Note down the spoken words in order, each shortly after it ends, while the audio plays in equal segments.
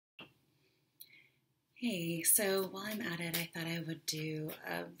Hey, so while I'm at it, I thought I would do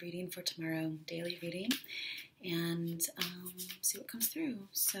a reading for tomorrow, daily reading, and see what comes through.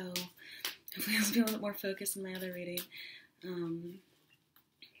 So hopefully I'll be a little bit more focused in my other reading. Let me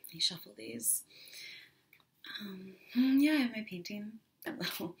shuffle these. Yeah, I have my painting.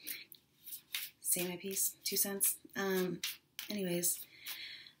 Oh, say my piece, 2 cents. Anyways,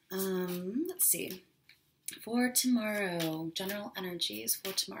 let's see. For tomorrow, general energies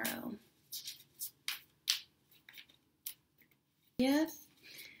for tomorrow. Yes,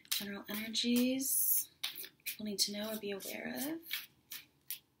 general energies people need to know or be aware of.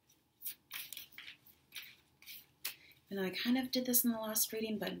 Even though I kind of did this in the last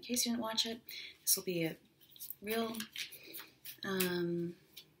reading, but in case you didn't watch it, this will be a real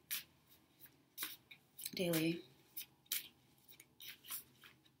daily.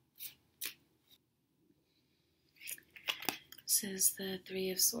 This is the Three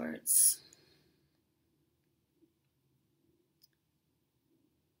of Swords.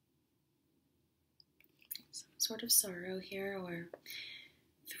 Some sort of sorrow here, or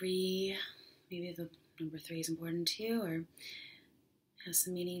three, maybe the number 3 is important to you, or has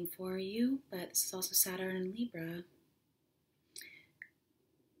some meaning for you, but this is also Saturn and Libra.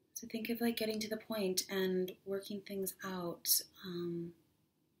 So think of like getting to the point and working things out.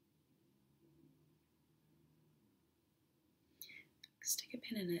 Stick a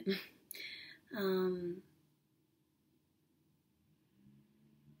pin in it.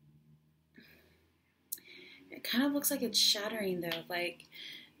 It kind of looks like it's shattering though, like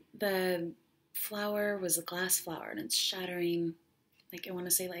the flower was a glass flower and it's shattering. Like I want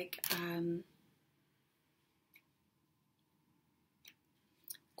to say like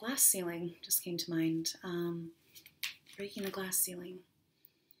glass ceiling just came to mind. Breaking the glass ceiling.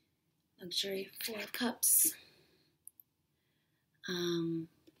 Luxury, 4 of Cups.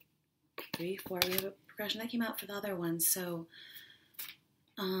 3, 4. We have a progression that came out for the other one. So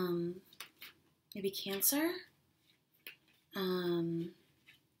maybe Cancer.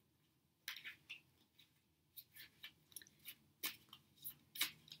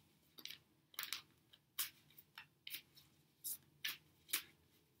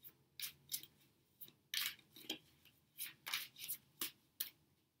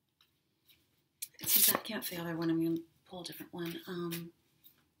 Since I can't for the other one, I'm going to pull a different one.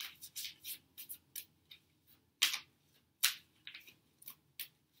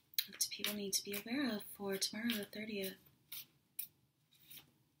 What do people need to be aware of for tomorrow, the 30th?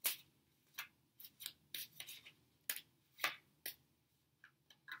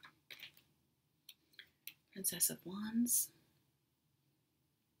 Princess of Wands.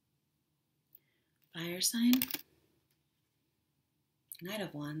 Fire sign. Knight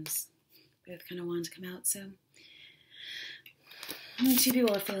of Wands. Both kind of wands come out, so 2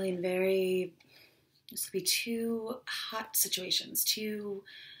 people are feeling very, this will be 2 hot situations, 2,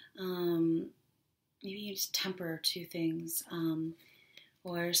 maybe you just temper 2 things,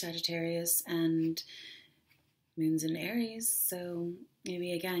 or Sagittarius and moon's in Aries, so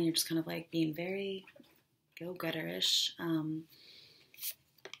maybe again, you're just kind of like being very go-getter-ish,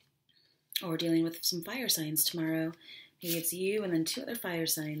 or dealing with some fire signs tomorrow. Maybe it's you and then 2 other fire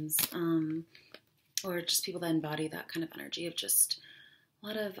signs, or just people that embody that kind of energy of just a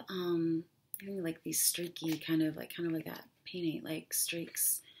lot of, like these streaky kind of like that painting, like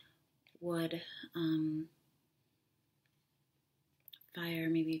streaks, wood, fire,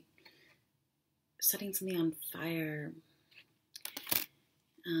 maybe setting something on fire.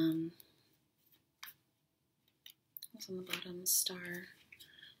 What's on the bottom? Star.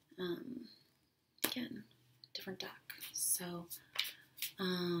 Again, different deck. So,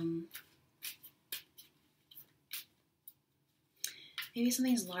 maybe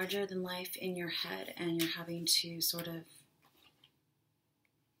something's larger than life in your head and you're having to sort of,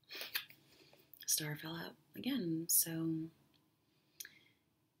 star fell out again. So,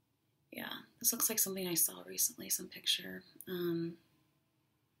 yeah, this looks like something I saw recently, some picture,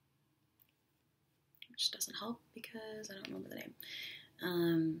 which doesn't help because I don't remember the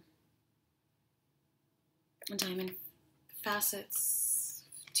name. Diamond facets,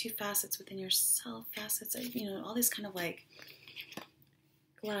 2 facets within yourself, facets, all these kind of like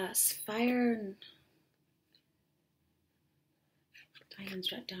glass, fire, and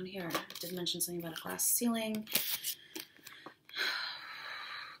diamonds right down here. I did mention something about a glass ceiling.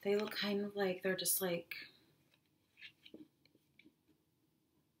 They look kind of like they're just like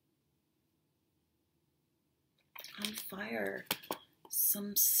on fire.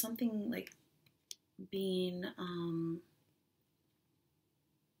 Something like being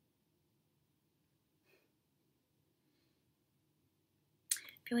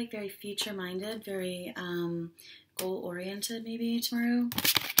feel like very future-minded, very goal-oriented maybe tomorrow.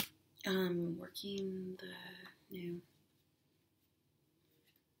 Working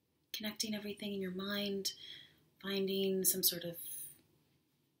connecting everything in your mind, finding some sort of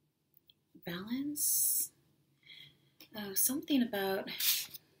balance. Oh, something about,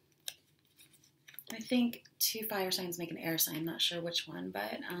 I think 2 fire signs make an air sign, not sure which one,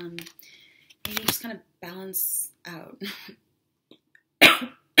 but maybe just kind of balance out.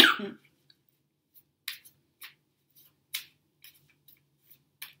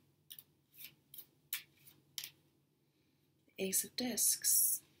 Ace of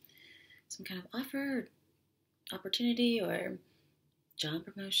Discs. Some kind of offer, opportunity, or job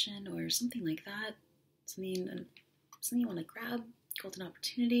promotion, or something like that. Something you want to grab, golden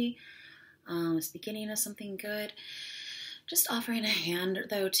opportunity. It's the beginning of something good. Just offering a hand,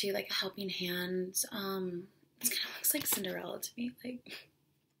 though, too, like a helping hand. This kind of looks like Cinderella to me, like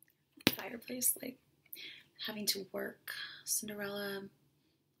fireplace, like having to work. Cinderella.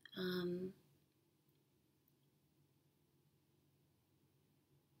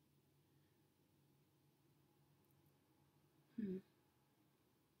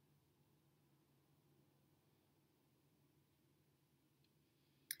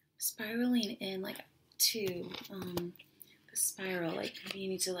 Spiraling in, like, to the spiral, like you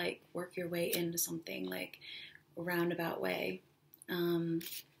need to like work your way into something, like a roundabout way,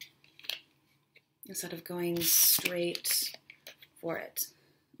 instead of going straight for it.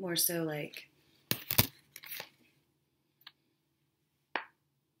 More so like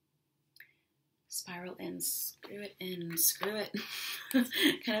spiral in, screw it in, screw it.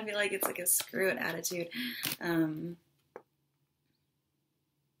 Kind of feel like it's like a screw it attitude.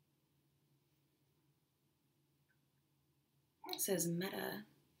 It says meta.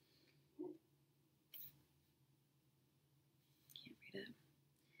 Can't read it.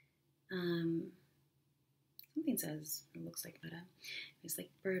 Something says, it looks like meta. It's like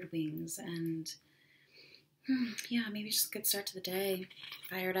bird wings, and yeah, maybe just a good start to the day.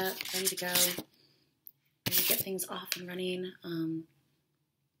 Fired up, ready to go. Ready to get things off and running.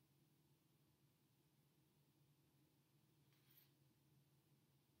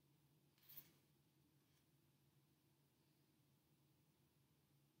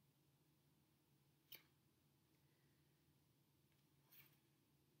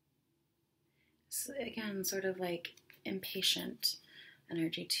 So again, sort of like impatient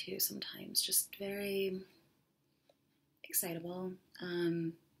energy too sometimes. Just very excitable.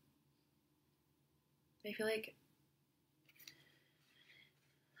 I feel like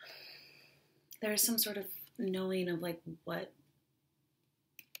there's some sort of knowing of like what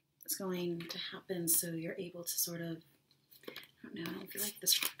is going to happen, so you're able to sort of, I don't know, I feel like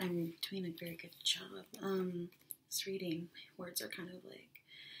I'm doing a very good job this reading. My words are kind of like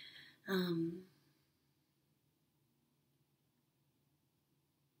coin,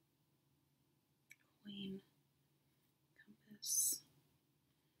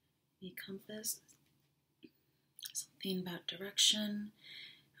 compass, something about direction,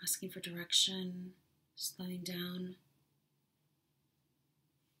 asking for direction, slowing down.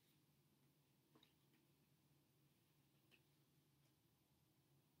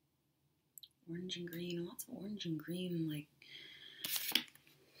 Orange and green, lots of orange and green, like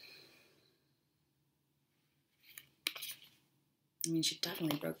I mean, she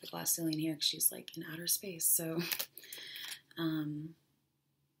definitely broke the glass ceiling here because she's like in outer space, so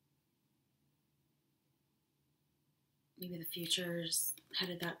maybe the future's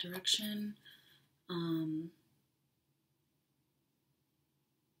headed that direction. One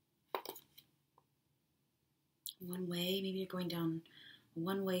way, maybe you're going down a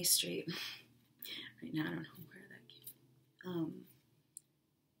one-way street. Right now, I don't know where that came.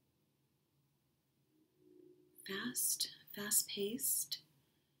 Fast-paced,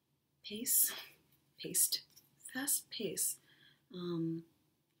 fast pace.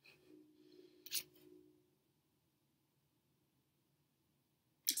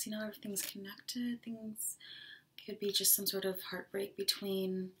 See, now everything's connected. Things could be just some sort of heartbreak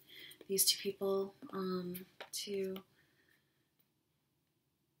between these two people.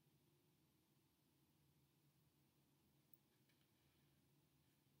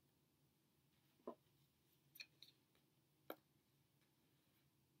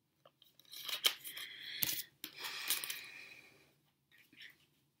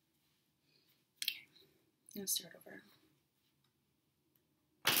 Let's start over.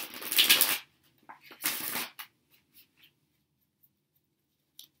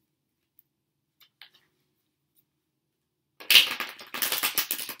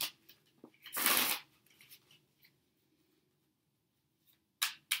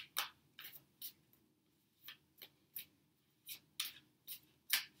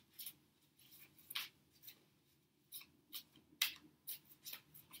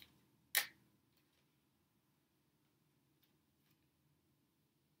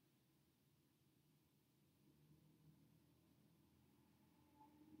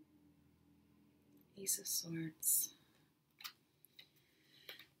 Ace of Swords.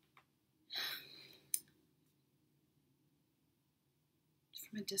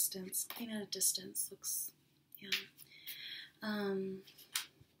 From a distance, looking at a distance looks, yeah.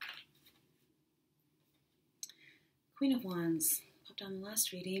 Queen of Wands popped on the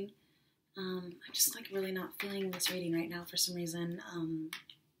last reading. I'm just like really not feeling this reading right now for some reason. I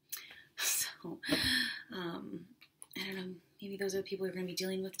don't know. Maybe those are the people we're going to be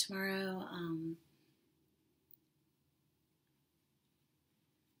dealing with tomorrow.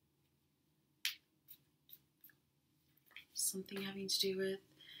 Something having to do with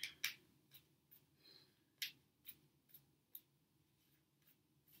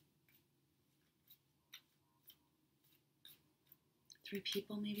three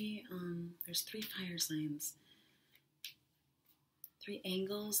people, maybe. There's three fire signs, three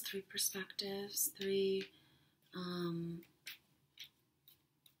angles, three perspectives, three like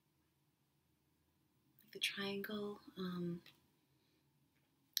the triangle,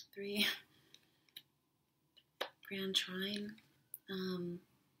 three grand trine.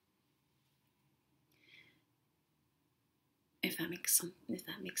 If that makes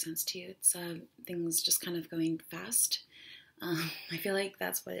sense to you, it's things just kind of going fast. I feel like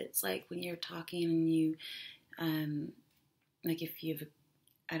that's what it's like when you're talking and you, like if you have,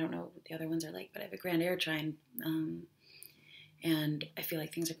 I don't know what the other ones are like, but I have a grand air trine, and I feel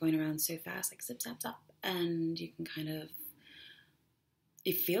like things are going around so fast, like zip, zap, zap, and you can kind of,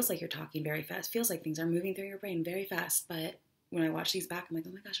 it feels like you're talking very fast, it feels like things are moving through your brain very fast, but when I watch these back, I'm like,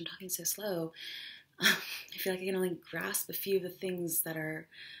 oh my gosh, I'm talking so slow. I feel like I can only grasp a few of the things that are,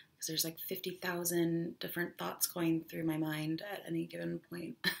 because there's like 50,000 different thoughts going through my mind at any given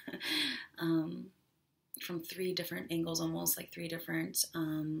point. From three different angles, almost like three different, it's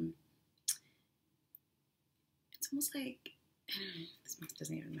almost like, I don't know, this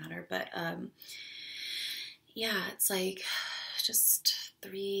doesn't even matter, but yeah, it's like just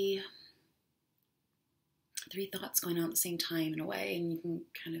three thoughts going on at the same time in a way, and you can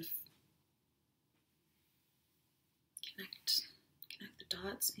kind of connect the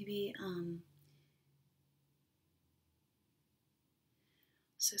dots, maybe.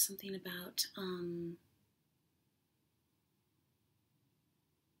 So something about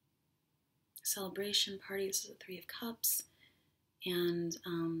celebration party. This is the Three of Cups and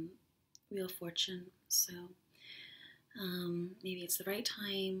Wheel of Fortune. So maybe it's the right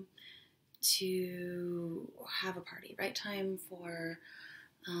time to have a party, right time for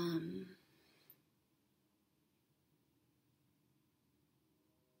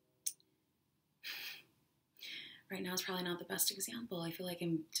right now is probably not the best example. I feel like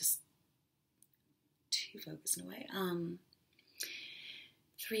I'm just too focused in a way.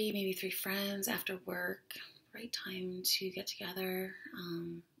 Maybe three friends after work, right time to get together,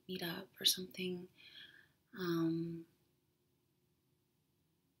 meet up or something.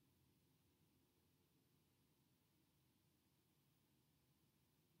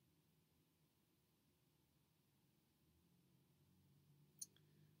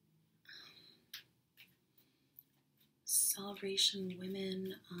 Celebration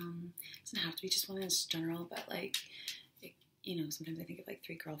women, it doesn't have to be just women, it's general, but like, it, sometimes I think of like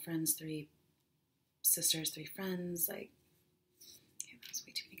three girlfriends, three sisters, three friends, like, okay, that's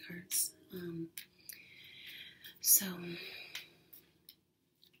way too many cards. So,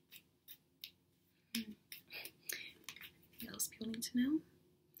 what else people need to know?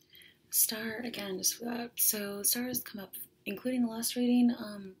 Star, again, just so stars come up, including the last reading.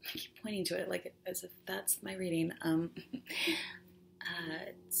 I keep pointing to it like as if that's my reading.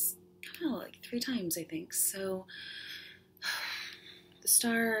 It's come out like 3 times, I think. So the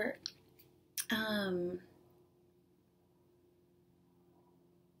star,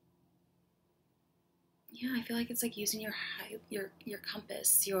 yeah, I feel like it's like using your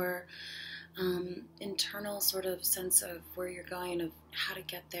compass, your internal sort of sense of where you're going, of how to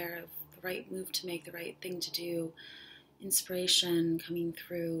get there, of the right move to make, the right thing to do, inspiration coming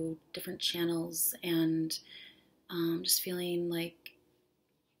through different channels, and just feeling like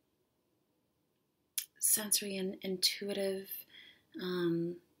sensory and intuitive,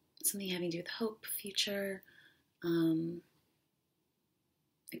 something having to do with hope, future,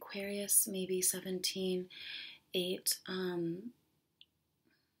 Aquarius, maybe 17, 8. I'm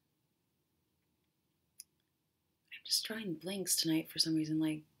just drawing blanks tonight for some reason,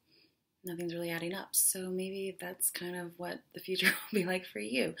 like nothing's really adding up. So maybe that's kind of what the future will be like for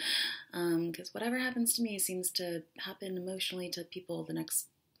you. Because whatever happens to me seems to happen emotionally to people in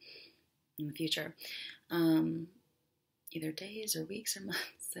the future. Either days or weeks or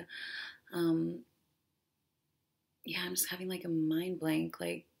months. So, yeah, I'm just having like a mind blank,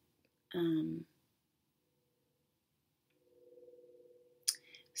 like,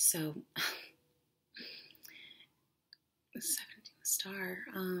 So, the 17th star.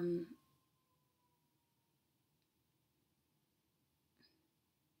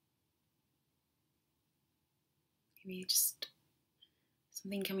 Maybe just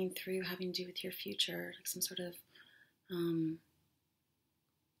something coming through having to do with your future, like some sort of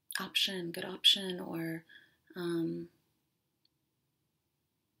option, good option, or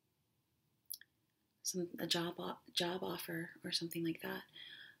a job offer or something like that.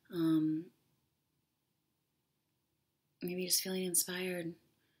 Maybe just feeling inspired.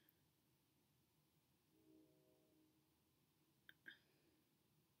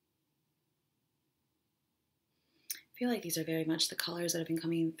 I feel like these are very much the colors that have been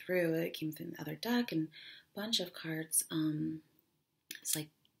coming through. It came through the other deck and a bunch of cards. It's like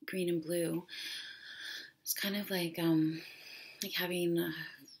green and blue. It's kind of like having a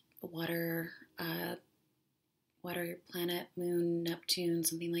water planet, moon, Neptune,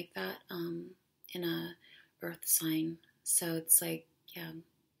 something like that, in a earth sign. So it's like, yeah,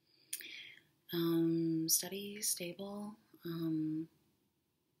 steady, stable,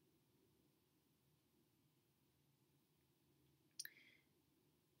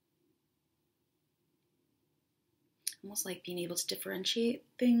 almost like being able to differentiate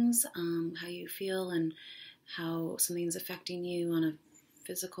things, how you feel and how something's affecting you on a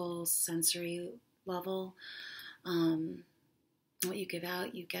physical, sensory level. What you give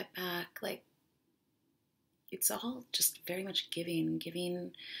out, you get back. Like, it's all just very much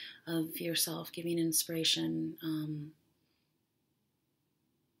giving of yourself, giving inspiration.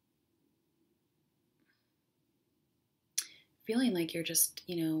 Feeling like you're just,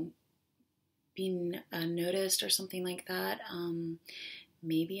 being noticed or something like that.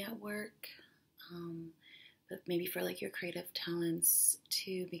 Maybe at work, but maybe for like your creative talents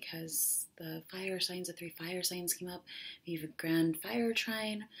too, because the 3 fire signs came up. You have a grand fire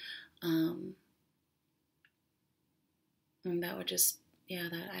trine. And that would just,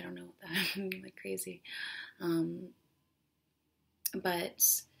 that, I don't know, that would be like crazy.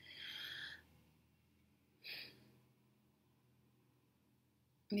 But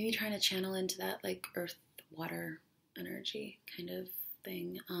maybe trying to channel into that like earth, water energy kind of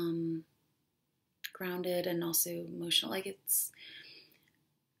thing. Grounded and also emotional. Like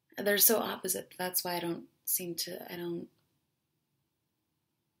they're so opposite. That's why I don't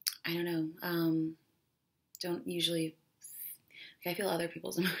know. Don't usually, I feel other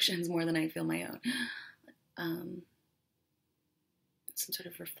people's emotions more than I feel my own. Some sort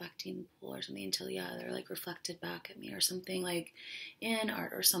of reflecting pool or something until, they're like reflected back at me or something, like in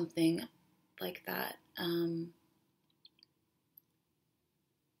art or something like that.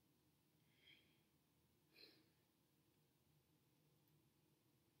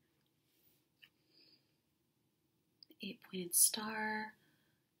 8-pointed star.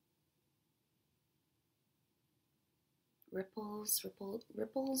 Ripples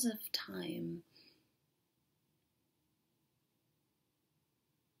of time.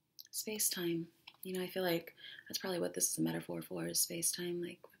 Space-time. I feel like that's probably what this is a metaphor for, is space-time,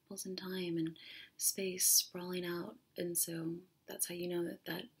 like ripples in time and space sprawling out. And so that's how you know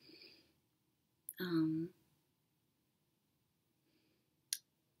that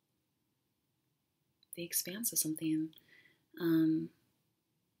the expanse of something.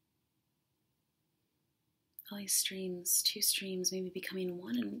 All these streams, 2 streams maybe becoming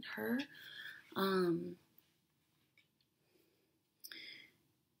one in her.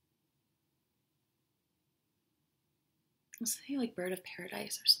 Something like bird of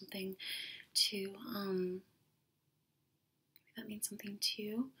paradise or something too. Maybe that means something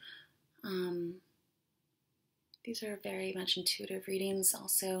too. These are very much intuitive readings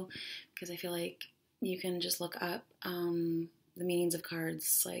also, because I feel like you can just look up the meanings of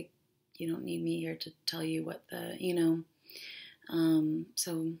cards. Like, you don't need me here to tell you what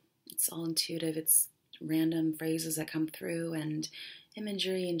so it's all intuitive. It's random phrases that come through and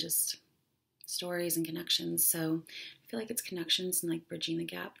imagery and just stories and connections. So I feel like it's connections and like bridging the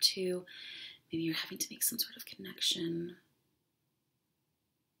gap too. Maybe you're having to make some sort of connection.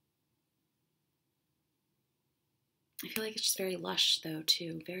 I feel like it's just very lush though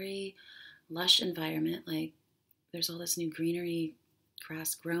too. Very lush environment. Like there's all this new greenery,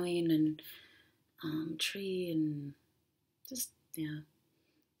 grass growing and tree and just,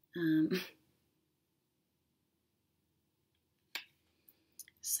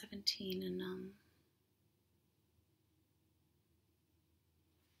 17 and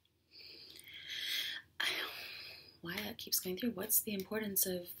why that keeps going through. What's the importance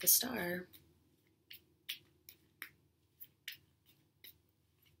of the star?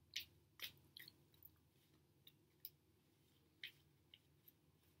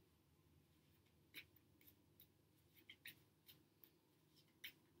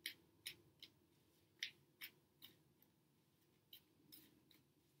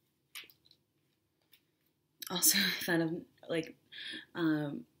 also kind of like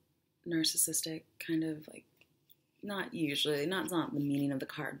narcissistic, kind of like, not usually, not the meaning of the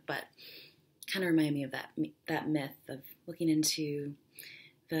card, but kind of remind me of that myth of looking into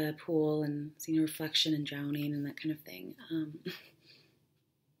the pool and seeing a reflection and drowning and that kind of thing.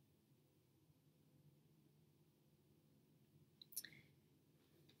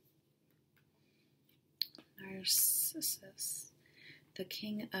 Narcissus. The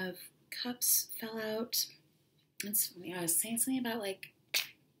King of Cups fell out. It's funny. I was saying something about like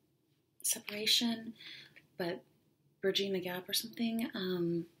separation, but bridging the gap or something.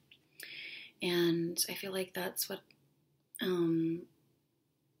 And I feel like that's what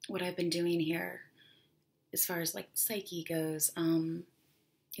I've been doing here, as far as like psyche goes,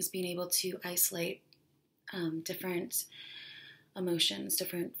 is being able to isolate different emotions,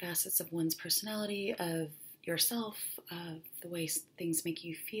 different facets of one's personality, of yourself, of the way things make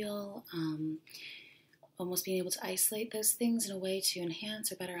you feel, almost being able to isolate those things in a way to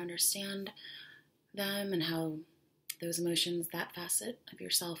enhance or better understand them and how those emotions, that facet of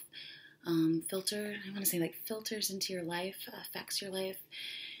yourself, filters into your life, affects your life,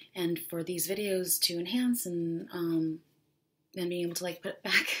 and for these videos to enhance and being able to like put it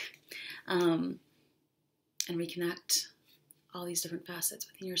back and reconnect all these different facets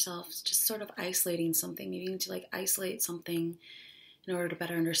within yourself, just sort of isolating something. Maybe you need to like isolate something in order to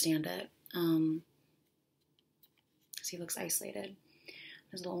better understand it. Because he looks isolated.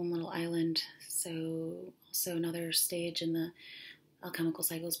 There's a little island. So also another stage in the alchemical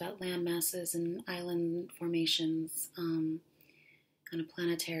cycles about land masses and island formations on a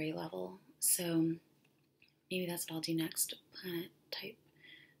planetary level. So maybe that's what I'll do next, planet type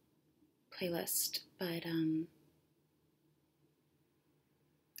playlist. But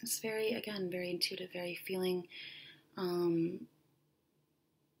it's very intuitive, very feeling.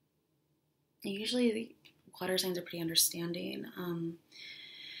 Usually the water signs are pretty understanding.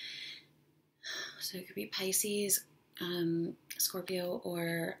 So it could be Pisces, Scorpio,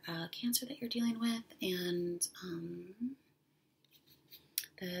 or Cancer that you're dealing with. And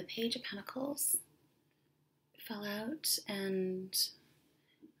the Page of Pentacles fell out, and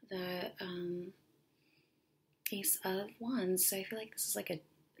the Ace of Wands. So I feel like this is like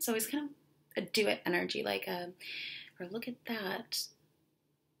it's always kind of a do-it energy, like or look at that.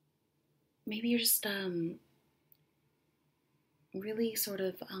 Maybe you're just really sort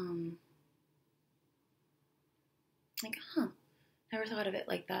of like, never thought of it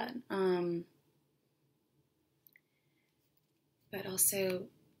like that. But also,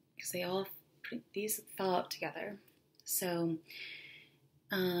 because these fell out together. So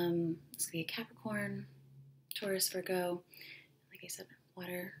this could be a Capricorn, Taurus, Virgo, like I said,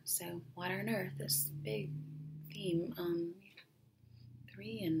 water. So water and earth, this big theme.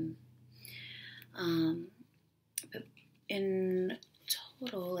 3 and but in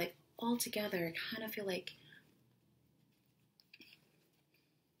total, like all together, I kind of feel like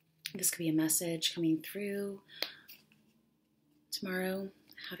this could be a message coming through tomorrow,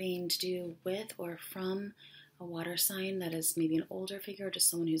 having to do with or from a water sign that is maybe an older figure, or just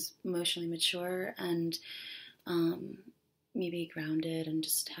someone who's emotionally mature and maybe grounded and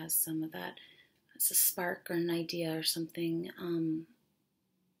just has some of that. It's a spark or an idea or something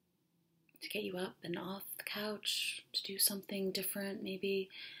to get you up and off the couch, to do something different, maybe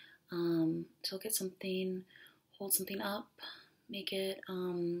to look at something, hold something up, make it,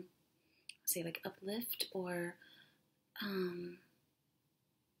 say like uplift, or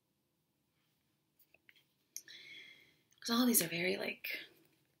because all these are very like,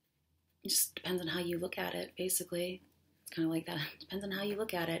 it just depends on how you look at it, basically. It's kind of like that. It depends on how you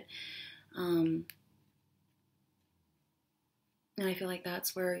look at it. And I feel like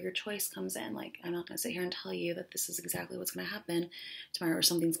that's where your choice comes in. Like, I'm not going to sit here and tell you that this is exactly what's going to happen tomorrow, or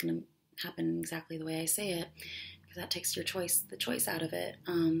something's going to happen exactly the way I say it, because that takes the choice out of it.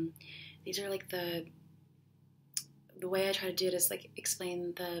 These are like the way I try to do it is like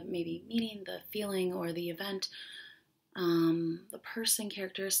explain the maybe meaning, the feeling, or the event, the person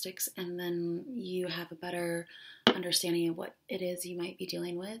characteristics, and then you have a better understanding of what it is you might be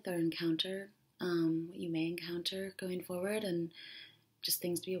dealing with or encounter, what you may encounter going forward, and just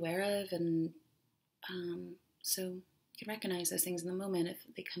things to be aware of. And so you can recognize those things in the moment if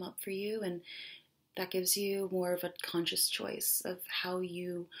they come up for you, and that gives you more of a conscious choice of how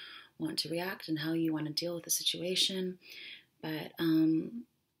you want to react and how you want to deal with the situation. But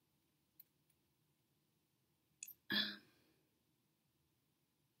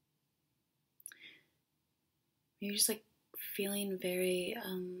you're just like feeling very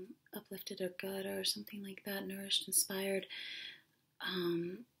uplifted or good or something like that, nourished, inspired.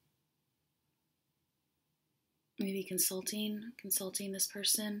 maybe consulting this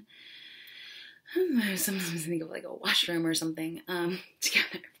person. Sometimes I think of like a washroom or something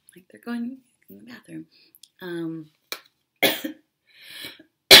together, like they're going in the bathroom.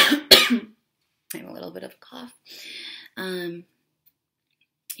 I have a little bit of a cough.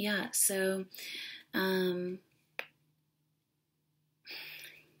 Yeah, so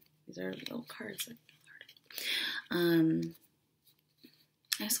these are little cards. I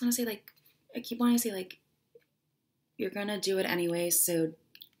just want to say, like, I keep wanting to say, like, you're gonna do it anyway, so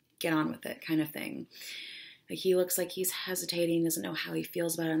get on with it, kind of thing. Like, he looks like he's hesitating, doesn't know how he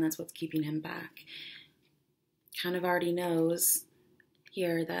feels about it, and that's what's keeping him back. Kind of already knows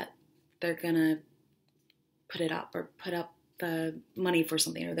here that they're gonna put it up, or put up the money for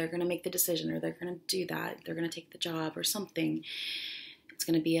something, or they're gonna make the decision, or they're gonna do that, they're gonna take the job or something. It's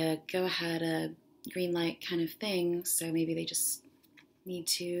gonna be a go ahead, a green light kind of thing. So maybe they just need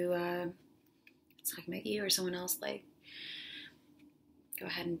to talk about you or someone else, like, go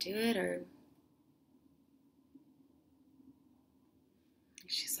ahead and do it. Or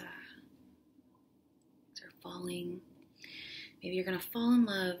she's they're falling. Maybe you're gonna fall in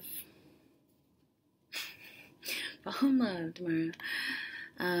love. Fall in love tomorrow.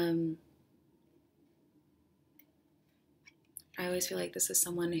 I always feel like this is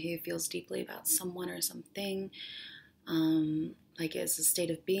someone who feels deeply about someone or something. Like it's a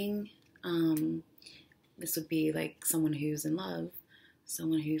state of being. This would be like someone who's in love,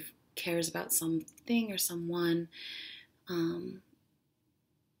 someone who cares about something or someone.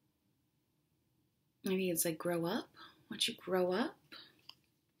 Maybe it's like grow up. Once you grow up,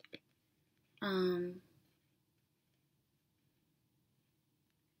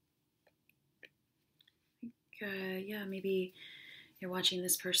 yeah, maybe you're watching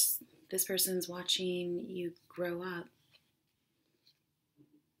this person's watching you grow up.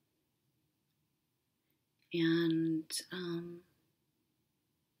 And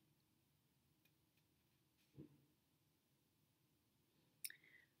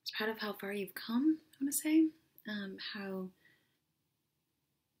it's proud of how far you've come, I want to say. How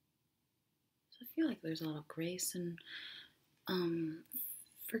I feel like there's a lot of grace and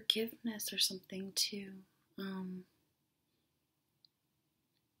forgiveness or something too.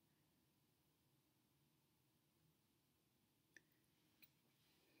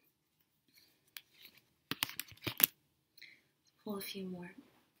 Pull a few more.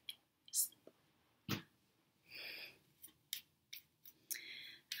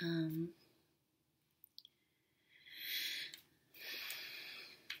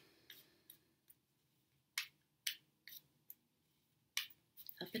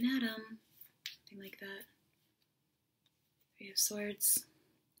 Up and at 'em, something like that. Three of Swords.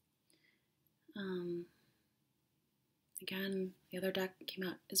 Again, the other deck came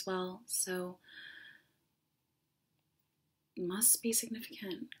out as well, so it must be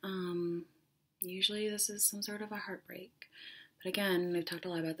significant. Usually this is some sort of a heartbreak. But again, we've talked a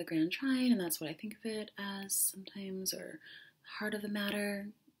lot about the Grand Trine, and that's what I think of it as sometimes, or heart of the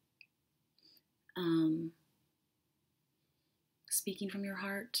matter. Speaking from your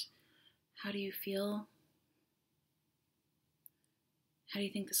heart, how do you feel? How do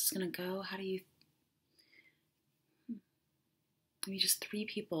you think this is going to go? How do you... Maybe just three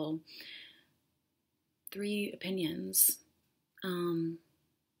people, three opinions.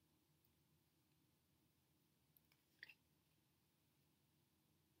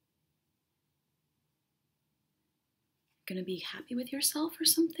 Gonna be happy with yourself or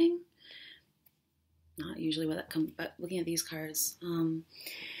something? Not usually what that comes, but looking at these cards,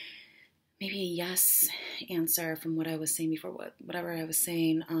 maybe a yes answer from what I was saying before, whatever I was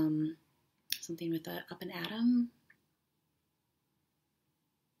saying, something with the up and at 'em.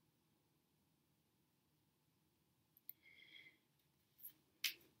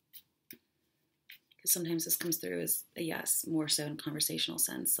 Because sometimes this comes through as a yes, more so in conversational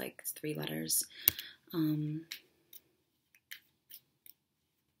sense, like 3 letters.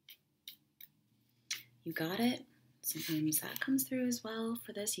 You got it. Sometimes that comes through as well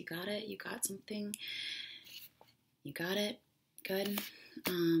for this. You got it. You got something. You got it. Good.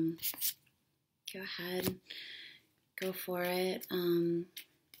 Go ahead. Go for it.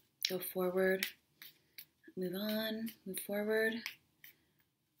 Go forward. Move on. Move forward.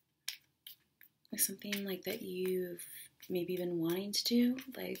 Like something like that you've maybe been wanting to do.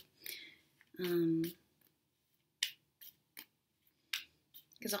 Like,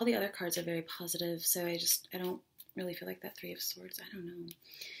 because all the other cards are very positive, so I don't really feel like that 3 of Swords. I don't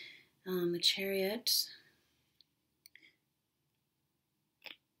know. The Chariot.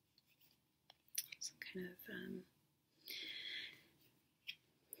 Some kind of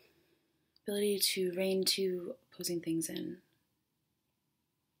ability to rein two opposing things in,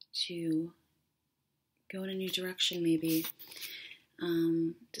 to go in a new direction maybe,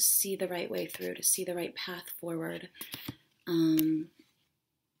 to see the right way through, to see the right path forward. I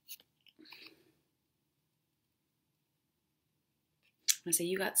say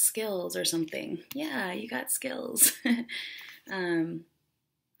you got skills or something. Yeah, you got skills. Kind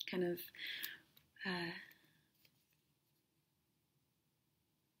of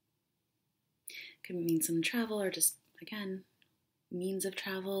could mean some travel, or just, again, means of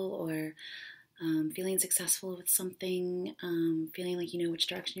travel, or feeling successful with something, feeling like you know which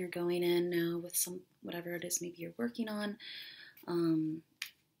direction you're going in now with some whatever it is maybe you're working on.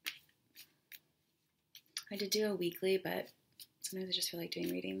 I did do a weekly, but sometimes I just feel like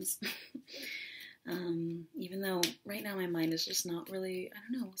doing readings. Even though right now my mind is just not really, I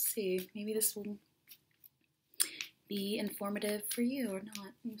don't know, we'll see. Maybe this will be informative for you or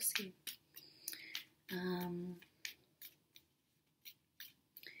not. We'll see.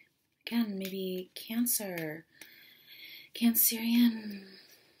 Again, maybe Cancer, Cancerian,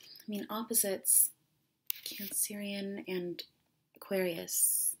 opposites, Cancerian and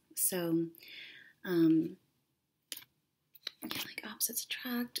Aquarius. So, like opposites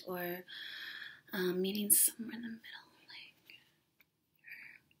attract, or meeting somewhere in the middle,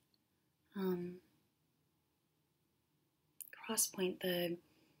 like cross point, the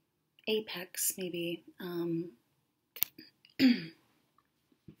apex maybe. I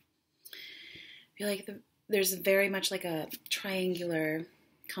feel like there's very much like a triangular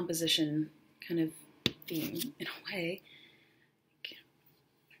composition kind of theme in a way.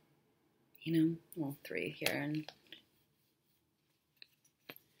 Well, 3 here, and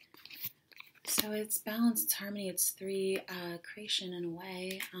so it's balance, it's harmony, it's 3 creation in a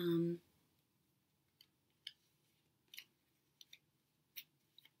way.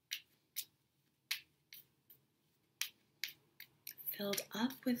 Filled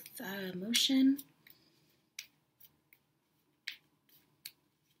up with emotion.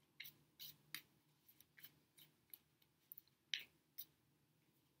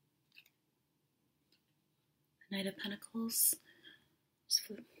 Knight of Pentacles just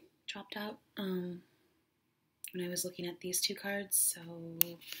dropped out when I was looking at these 2 cards, so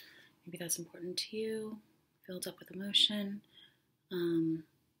maybe that's important to you. Filled up with emotion.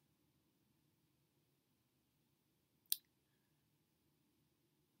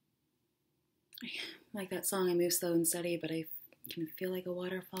 Like that song, I move slow and steady, but I can feel like a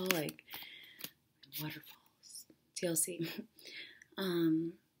waterfall, like waterfalls. TLC.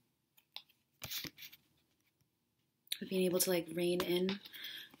 Being able to like rein in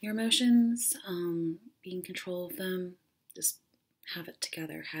your emotions, be in control of them, just have it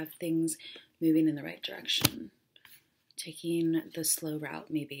together, have things moving in the right direction, taking the slow route,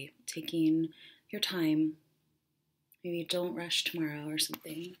 maybe taking your time, maybe don't rush tomorrow or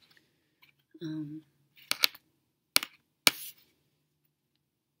something.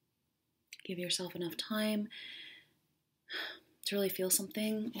 Give yourself enough time to really feel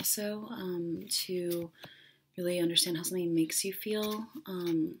something, also to really understand how something makes you feel.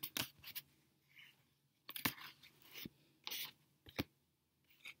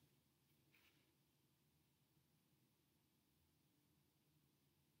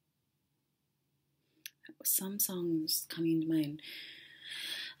 Some songs coming to mind.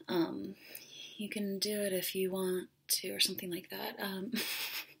 You can do it if you want to, or something like that. I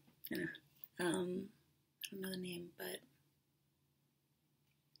don't know the name, but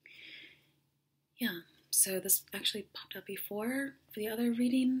yeah. So this actually popped up before for the other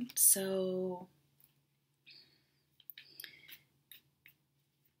reading, so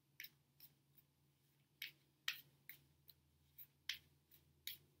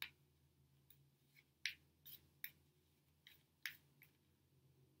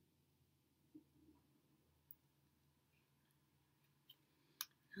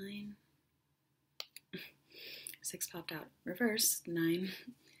nine. 6 popped out. Reverse, 9.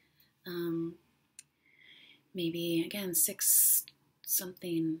 Maybe, again, 6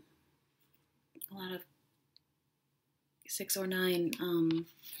 something. A lot of 6 or 9.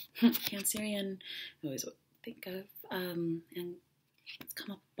 Cancerian, I always think of, and it's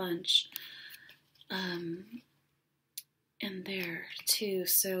come up a bunch. And there, too.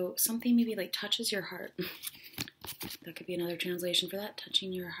 So something maybe like touches your heart. That could be another translation for that,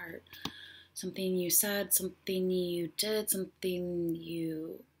 touching your heart. Something you said, something you did, something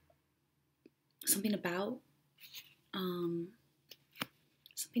about,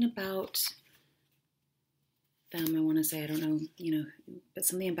 something about them, I want to say, I don't know, but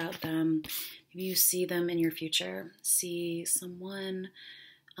something about them. Maybe you see them in your future, see someone,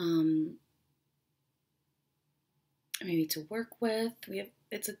 maybe to work with.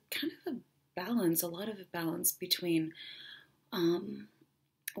 It's a kind of a balance, a lot of a balance between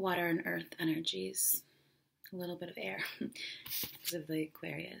water and earth energies, a little bit of air because of the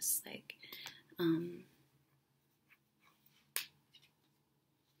Aquarius. Like,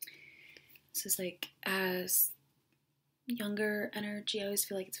 this is like as younger energy. I always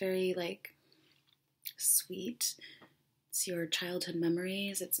feel like it's very like sweet. It's your childhood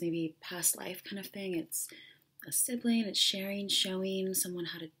memories. It's maybe past life kind of thing. It's a sibling. It's sharing, showing someone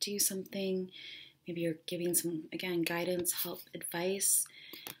how to do something. Maybe you're giving some, again, guidance, help, advice,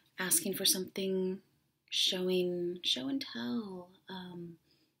 asking for something, showing, show and tell,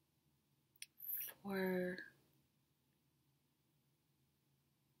 for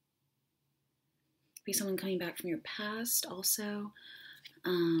be someone coming back from your past also,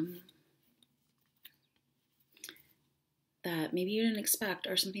 that maybe you didn't expect,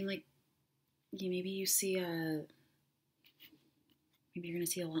 or something like, maybe you see maybe you're going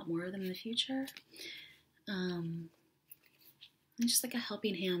to see a lot more of them in the future. And just like a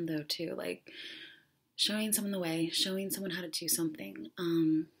helping hand though too, like showing someone the way, showing someone how to do something,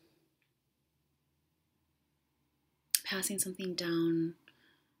 passing something down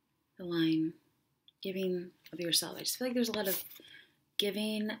the line, giving of yourself. I just feel like there's a lot of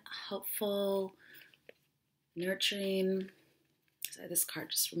giving, helpful, nurturing. So this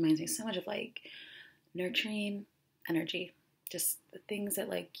card just reminds me so much of like nurturing energy, just the things that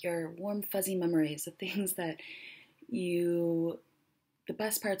like your warm fuzzy memories, the things that the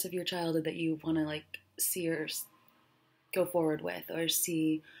best parts of your childhood that you want to like see or go forward with, or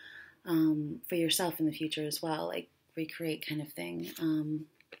see for yourself in the future as well, like recreate kind of thing.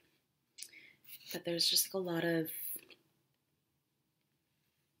 But there's just like a lot of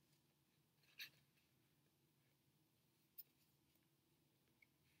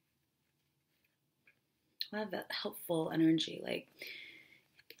that helpful energy. Like,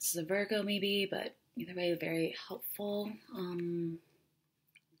 this is a Virgo maybe, but either way, very helpful.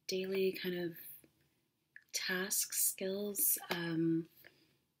 Daily kind of tasks, skills,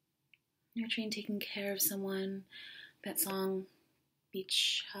 nurturing, taking care of someone. That song,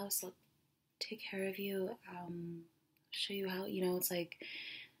 Beach House, I'll take care of you, show you how, it's like,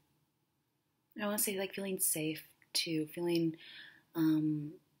 I want to say like feeling safe too, feeling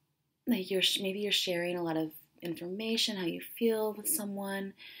like maybe you're sharing a lot of information, how you feel with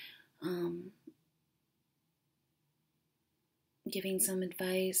someone, giving some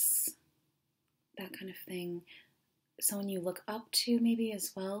advice, that kind of thing. Someone you look up to maybe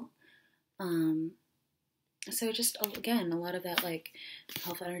as well. So just, again, a lot of that like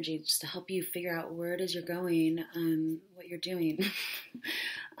health energy just to help you figure out where it is you're going, what you're doing,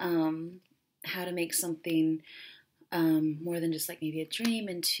 how to make something more than just like maybe a dream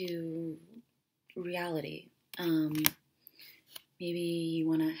into reality. Maybe you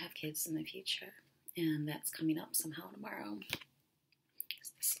want to have kids in the future, and that's coming up somehow tomorrow.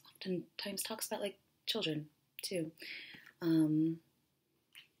 This oftentimes talks about like children too.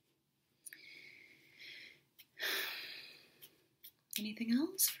 Anything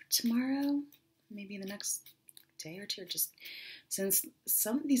else for tomorrow? Maybe the next day or two, just since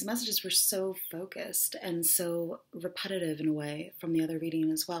some of these messages were so focused and so repetitive in a way from the other reading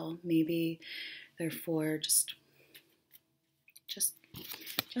as well. Maybe they're for just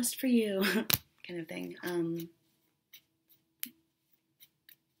for you kind of thing.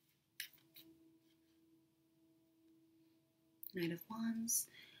 Knight of Wands.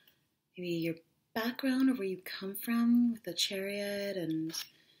 Maybe your background or where you come from with the Chariot, and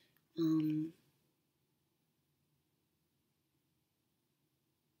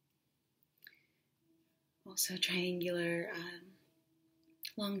also triangular,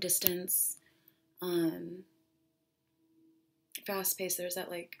 long distance, fast pace. There's that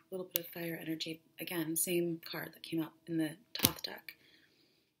like little bit of fire energy. Again, same card that came up in the Thoth deck.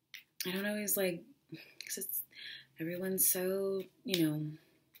 I don't always like, because everyone's so,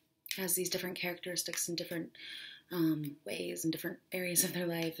 has these different characteristics in different ways in different areas of their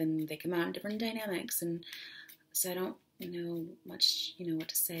life, and they come out in different dynamics, and so I don't know much, what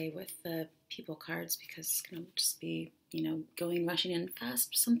to say with the people cards, because it's going to just be, going, rushing in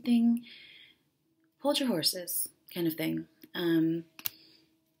fast, something, hold your horses kind of thing. Hold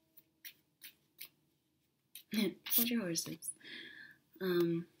your horses.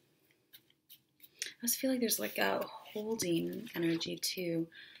 I just feel like there's like a holding energy too.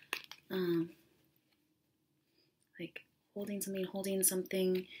 Like holding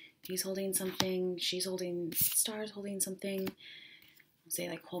something, he's holding something, she's holding, stars holding something. I'll say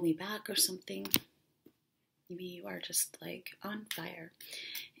like hold me back or something. maybe you are just like on fire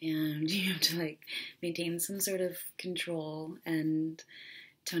and you have to like maintain some sort of control and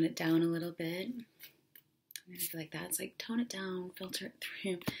tone it down a little bit. I feel like that's like tone it down, filter it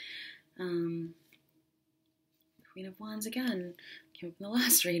through. Queen of Wands again came up in the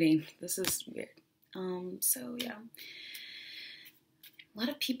last reading. This is weird. So yeah, a lot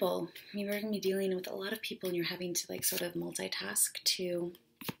of people. Maybe we're gonna be dealing with a lot of people, and you're having to like sort of multitask to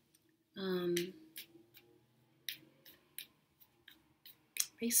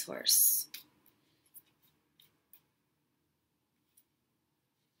racehorse.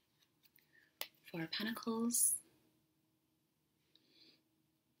 Four of Pentacles.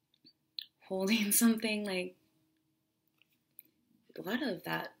 Holding something, like a lot of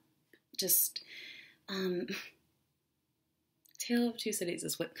that just Tale of Two Cities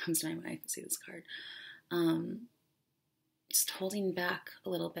is what comes to mind when I see this card. Just holding back a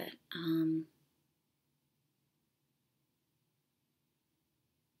little bit.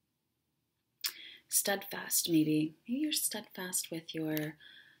 Steadfast, maybe. Maybe you're steadfast with your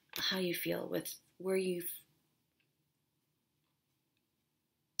how you feel, with where you've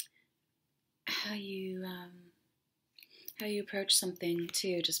how you approach something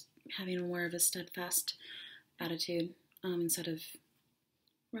too, just having more of a steadfast attitude instead of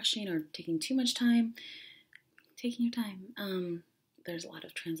rushing or taking too much time. Taking your time. There's a lot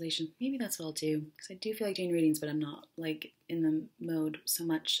of translation. Maybe that's what I'll do, because I do feel like doing readings, but I'm not like in the mode so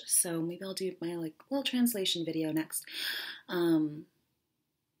much. So maybe I'll do my like little translation video next. I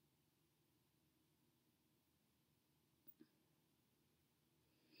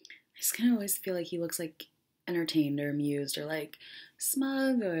just kind of always feel like he looks like entertained or amused or like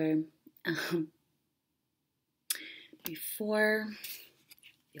smug or before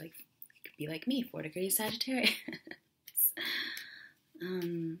be like me, 4 degrees Sagittarius.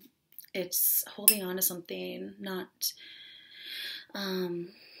 It's holding on to something, not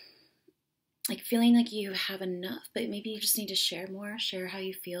like feeling like you have enough, but maybe you just need to share more, share how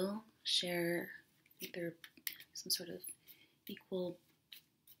you feel, share either some sort of equal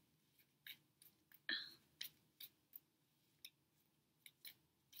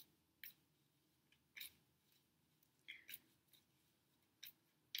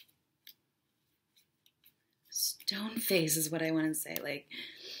stone face is what I want to say. Like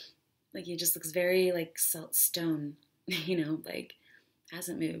he just looks very like stone, you know, like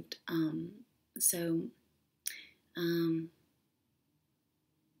hasn't moved.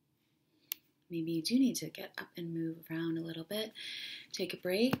 Maybe you do need to get up and move around a little bit, take a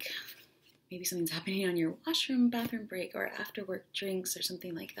break. Maybe something's happening on your washroom, bathroom break, or after work drinks or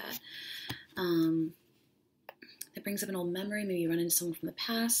something like that. That brings up an old memory. Maybe you run into someone from the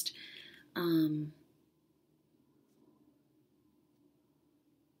past.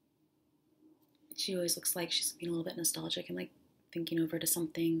 She always looks like she's being a little bit nostalgic and like thinking over to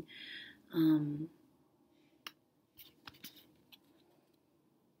something. But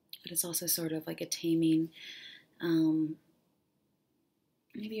it's also sort of like a taming.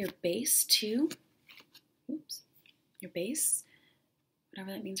 Maybe your base too. Oops. Your base,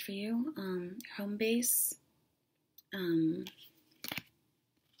 whatever that means for you. Home base.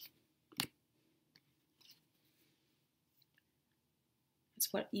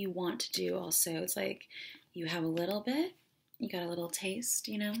 It's what you want to do also. It's like you have a little bit, you got a little taste,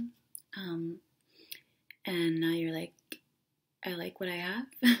 you know, and now you're like, I like what I have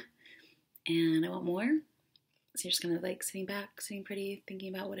and I want more. So you're just kind of like sitting back, sitting pretty,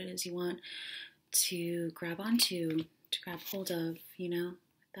 thinking about what it is you want to grab onto, to grab hold of, you know,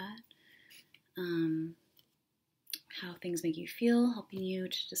 with that. How things make you feel, helping you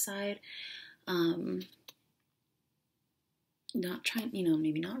to decide. Not trying, you know,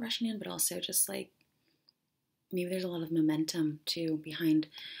 maybe not rushing in, but also just like maybe there's a lot of momentum too behind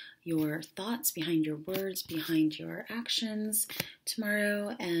your thoughts, behind your words, behind your actions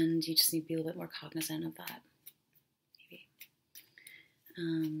tomorrow, and you just need to be a little bit more cognizant of that. Maybe.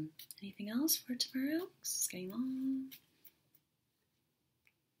 Anything else for tomorrow? It's getting long.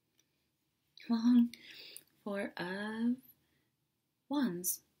 Long. 4 of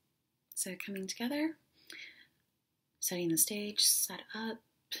Wands. So coming together. Setting the stage, set up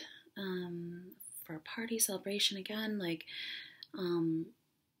for a party, celebration again, like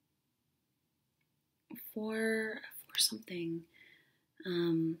for something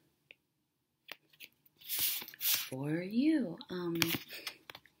for you.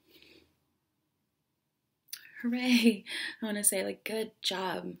 Hooray! I want to say like good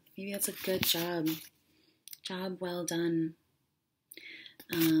job. Maybe that's a good job. Job well done.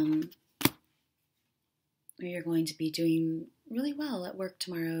 You're going to be doing really well at work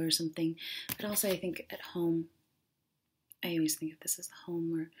tomorrow or something. But also I think at home, I always think of this as the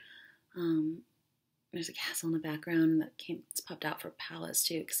home where there's a castle in the background it's popped out for palace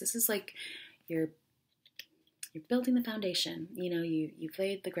too, because this is like you're building the foundation. You've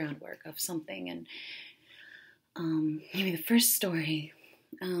laid the groundwork of something, and maybe the first story,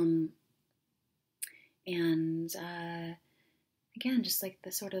 and again, just like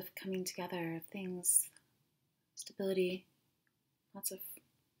the sort of coming together of things, stability. Lots of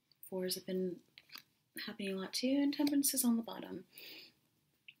fours have been happening a lot too, and temperance is on the bottom.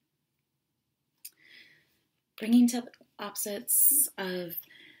 Bringing to opposites of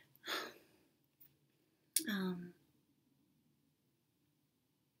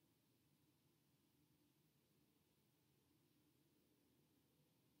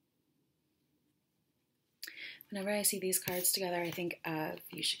whenever I see these cards together, I think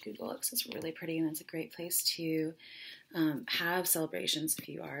you should Google it because it's really pretty, and it's a great place to have celebrations if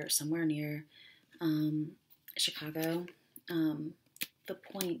you are somewhere near Chicago. The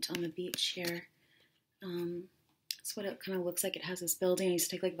Point on the beach here. That's what it kind of looks like. It has this building. I used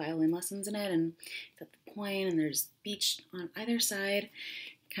to take like violin lessons in it, and it's at the Point, and there's beach on either side.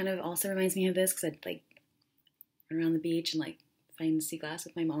 Kind of also reminds me of this because I'd like run around the beach and like find sea glass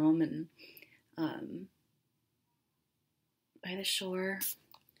with my mom, and by the shore.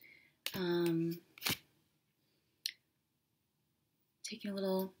 Taking a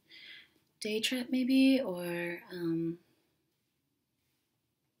little day trip maybe, or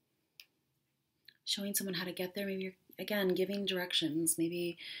showing someone how to get there. Maybe you're, again, giving directions.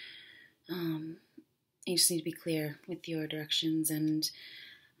 Maybe you just need to be clear with your directions and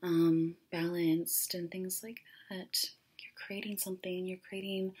balanced and things like that. You're creating something. You're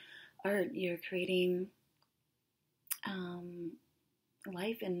creating art. You're creating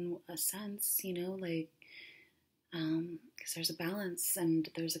life in a sense, like because there's a balance and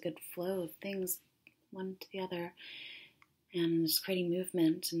there's a good flow of things, one to the other, and it's creating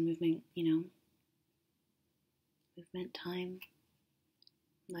movement, movement, time,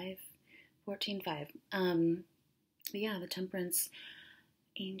 life. 14-5. But yeah, the Temperance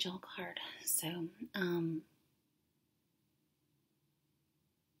Angel card. So,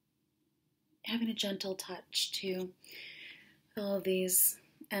 having a gentle touch to all of these,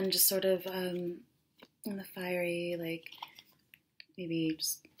 and just sort of in the fiery, like maybe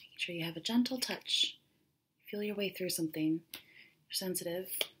just making sure you have a gentle touch. Feel your way through something. You're sensitive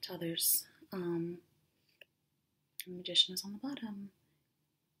to others. The Magician is on the bottom.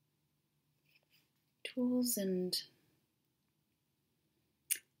 Tools and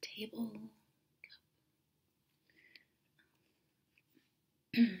table.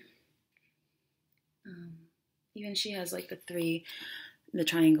 Even she has like the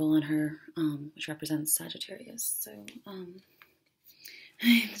triangle on her, which represents Sagittarius. So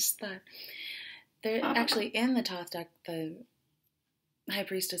I just thought, there actually in the Thoth deck, the High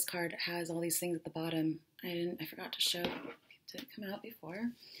Priestess card has all these things at the bottom. I forgot to show. Did it come out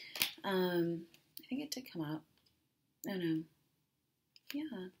before? I think it did come out. Oh no.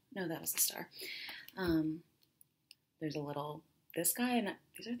 Yeah. No, that was a star. There's a little, this guy, and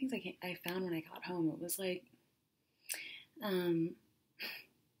these are things I found when I got home. It was like, the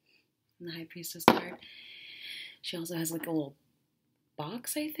High Priestess card. She also has like a little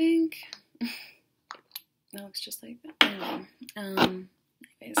box, I think. That looks just like that. Anyways,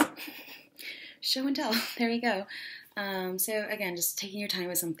 show and tell. There you go. So again, just taking your time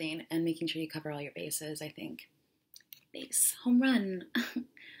with something and making sure you cover all your bases, I think. Base. Home run.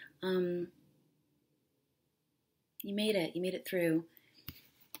 You made it. You made it through.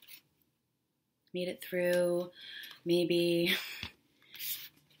 Made it through. Maybe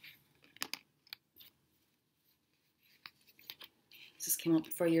this came up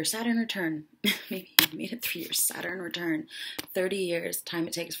for your Saturn return. Maybe you made it through your Saturn return. 30 years, time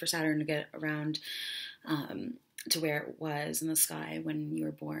it takes for Saturn to get around to where it was in the sky when you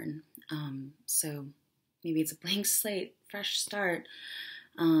were born. So maybe it's a blank slate, fresh start,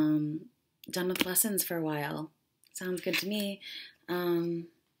 done with lessons for a while. Sounds good to me. Because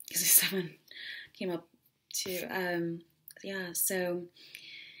the 7 came up too. Yeah, so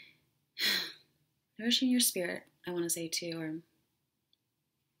nourishing your spirit, I want to say too. Or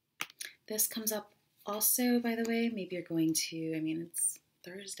this comes up also, by the way. Maybe you're going to, it's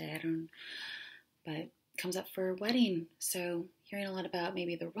Thursday, but it comes up for wedding. So hearing a lot about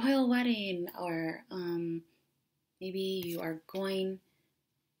maybe the royal wedding, or maybe you are going,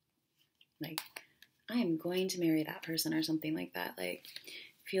 like, I am going to marry that person or something like that. Like,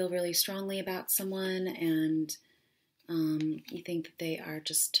 feel really strongly about someone, and you think that they are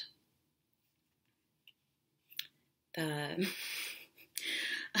just the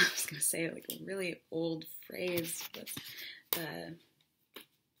I was gonna say like a really old phrase, but the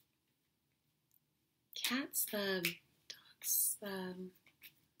cats, the dogs, I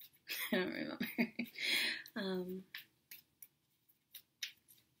don't remember. um,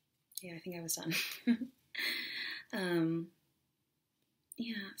 yeah, I think I was done. um,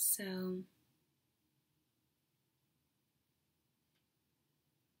 yeah, so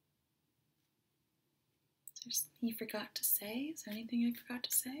is there something you forgot to say? Is there anything I forgot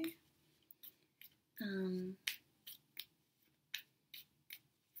to say?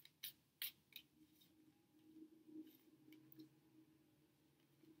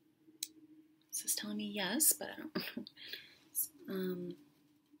 This is telling me yes, but I don't know.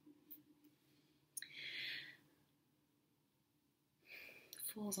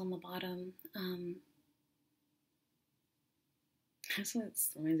 Fools on the bottom. So it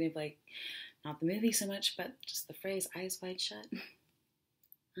reminds me of like, not the movie so much, but just the phrase "eyes wide shut."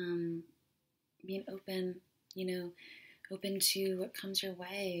 Being open, open to what comes your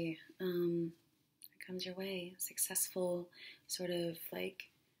way. Successful sort of like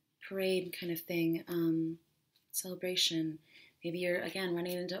parade kind of thing, celebration. Maybe you're again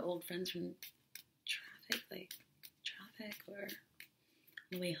running into old friends from traffic or on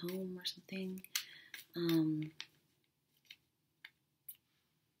the way home or something. What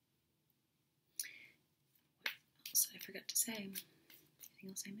else did I forget to say? Anything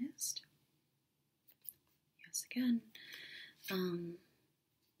else I missed? Yes, again. Queen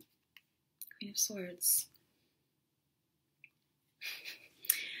of Swords.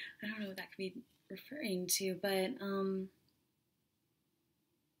 I don't know what that could be referring to, but Queen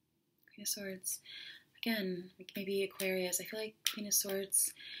of Swords, again, like maybe Aquarius. I feel like Queen of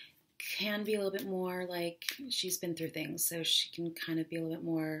Swords can be a little bit more like she's been through things, so she can kind of be a little bit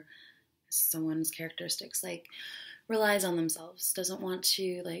more someone's characteristics, like relies on themselves, doesn't want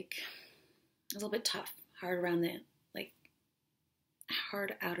to like, a little bit tough, hard around the like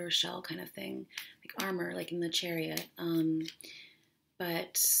hard outer shell kind of thing, like armor, like in the Chariot,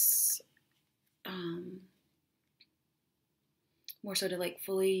 but more so to like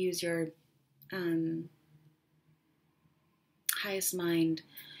fully use your highest mind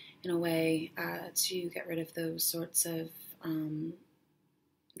in a way to get rid of those sorts of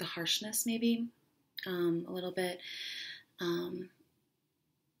the harshness, maybe a little bit,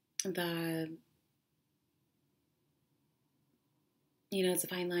 the it's a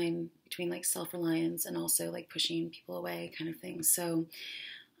fine line between like self-reliance and also like pushing people away kind of thing. So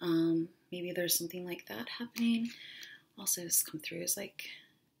maybe there's something like that happening. Also, this come through is like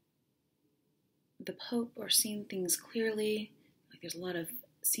the Pope, or seeing things clearly. Like there's a lot of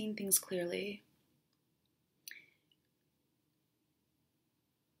seeing things clearly.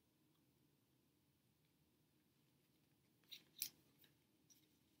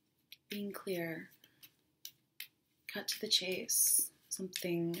 Being clear. Cut to the chase.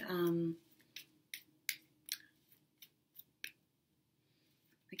 Something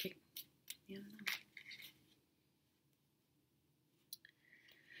like I don't know.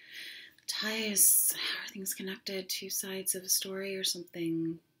 Ties, everything's connected, two sides of a story or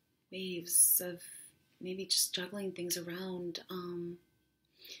something, waves of maybe just juggling things around.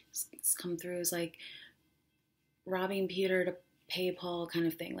 It's come through as like robbing Peter to pay Paul kind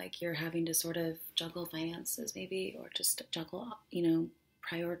of thing, like you're having to sort of juggle finances maybe, or just juggle,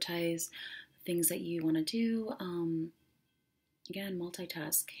 prioritize things that you want to do. Again,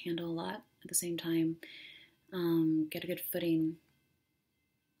 multitask, handle a lot at the same time, get a good footing.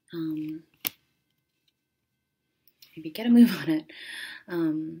 Maybe get a move on it.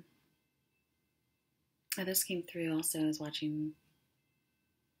 This came through also. I was watching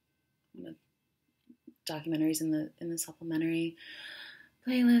one of the documentaries in the supplementary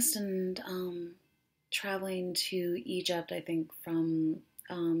playlist, and traveling to Egypt, I think from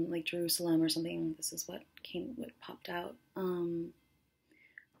like Jerusalem or something. This is what popped out. I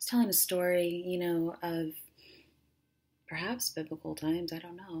was telling a story, of perhaps biblical times. I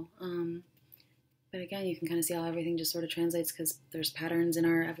don't know. But again, you can kind of see how everything just sort of translates, because there's patterns in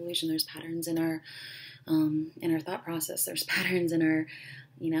our evolution. There's patterns in our thought process. There's patterns in our,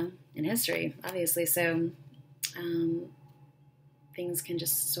 in history, obviously. So things can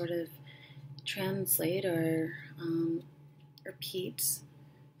just sort of translate or repeat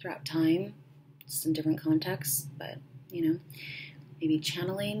throughout time, just in different contexts. But, maybe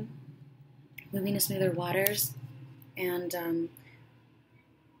channeling, moving to smoother waters, and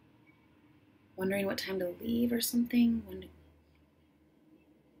wondering what time to leave or something.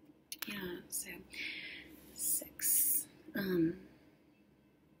 So 6.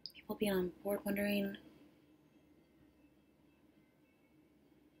 People being on board, wondering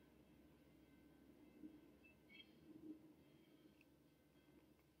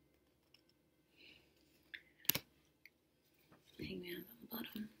Hangman on the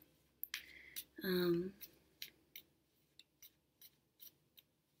bottom.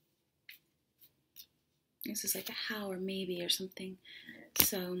 This is like a how or maybe or something.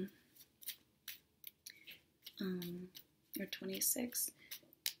 So, or 26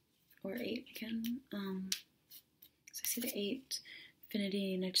 or 8 again. So I see the 8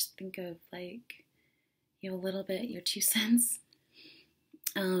 infinity, and I just think of like, a little bit, your 2 cents.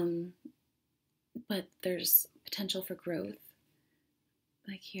 But there's potential for growth,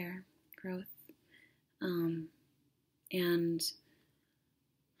 like here, growth. And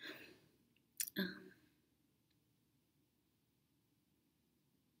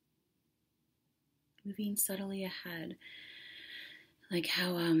moving subtly ahead, like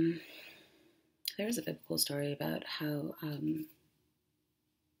how there's a biblical story about how there's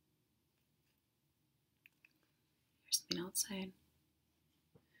something outside.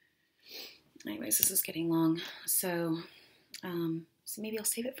 Anyways, this is getting long, so maybe I'll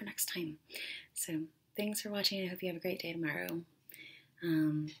save it for next time. So thanks for watching. I hope you have a great day tomorrow.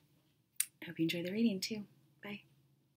 I hope you enjoy the reading too. Bye.